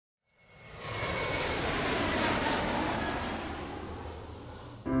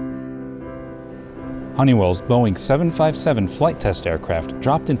Honeywell's Boeing 757 flight test aircraft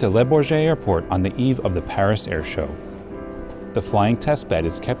dropped into Bourget Airport on the eve of the Paris Air Show. The flying testbed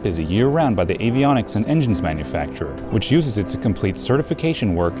is kept busy year-round by the avionics and engines manufacturer, which uses it to complete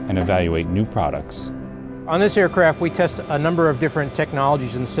certification work and evaluate new products. On this aircraft, we test a number of different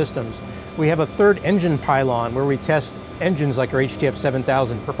technologies and systems. We have a third engine pylon where we test engines like our HTF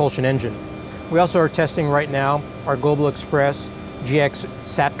 7000 propulsion engine. We also are testing right now our Global Express GX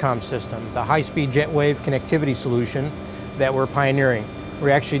SATCOM system, the high-speed jetwave connectivity solution that we're pioneering. We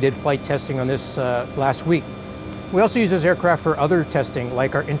actually did flight testing on this last week. We also use this aircraft for other testing,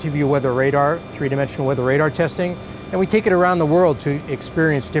 like our interview weather radar, three-dimensional weather radar testing, and we take it around the world to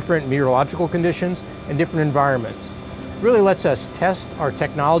experience different meteorological conditions and different environments. It really lets us test our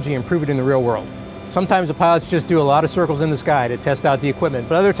technology and prove it in the real world. Sometimes the pilots just do a lot of circles in the sky to test out the equipment,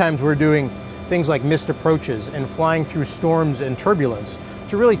 but other times we're doing things like missed approaches and flying through storms and turbulence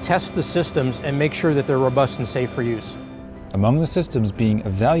to really test the systems and make sure that they're robust and safe for use. Among the systems being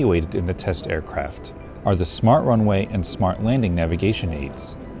evaluated in the test aircraft are the Smart Runway and Smart Landing navigation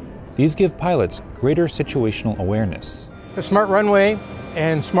aids. These give pilots greater situational awareness. The Smart Runway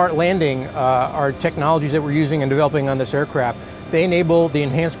and Smart Landing are technologies that we're using and developing on this aircraft. They enable the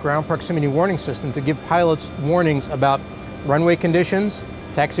enhanced ground proximity warning system to give pilots warnings about runway conditions,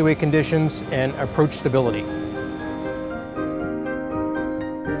 taxiway conditions, and approach stability.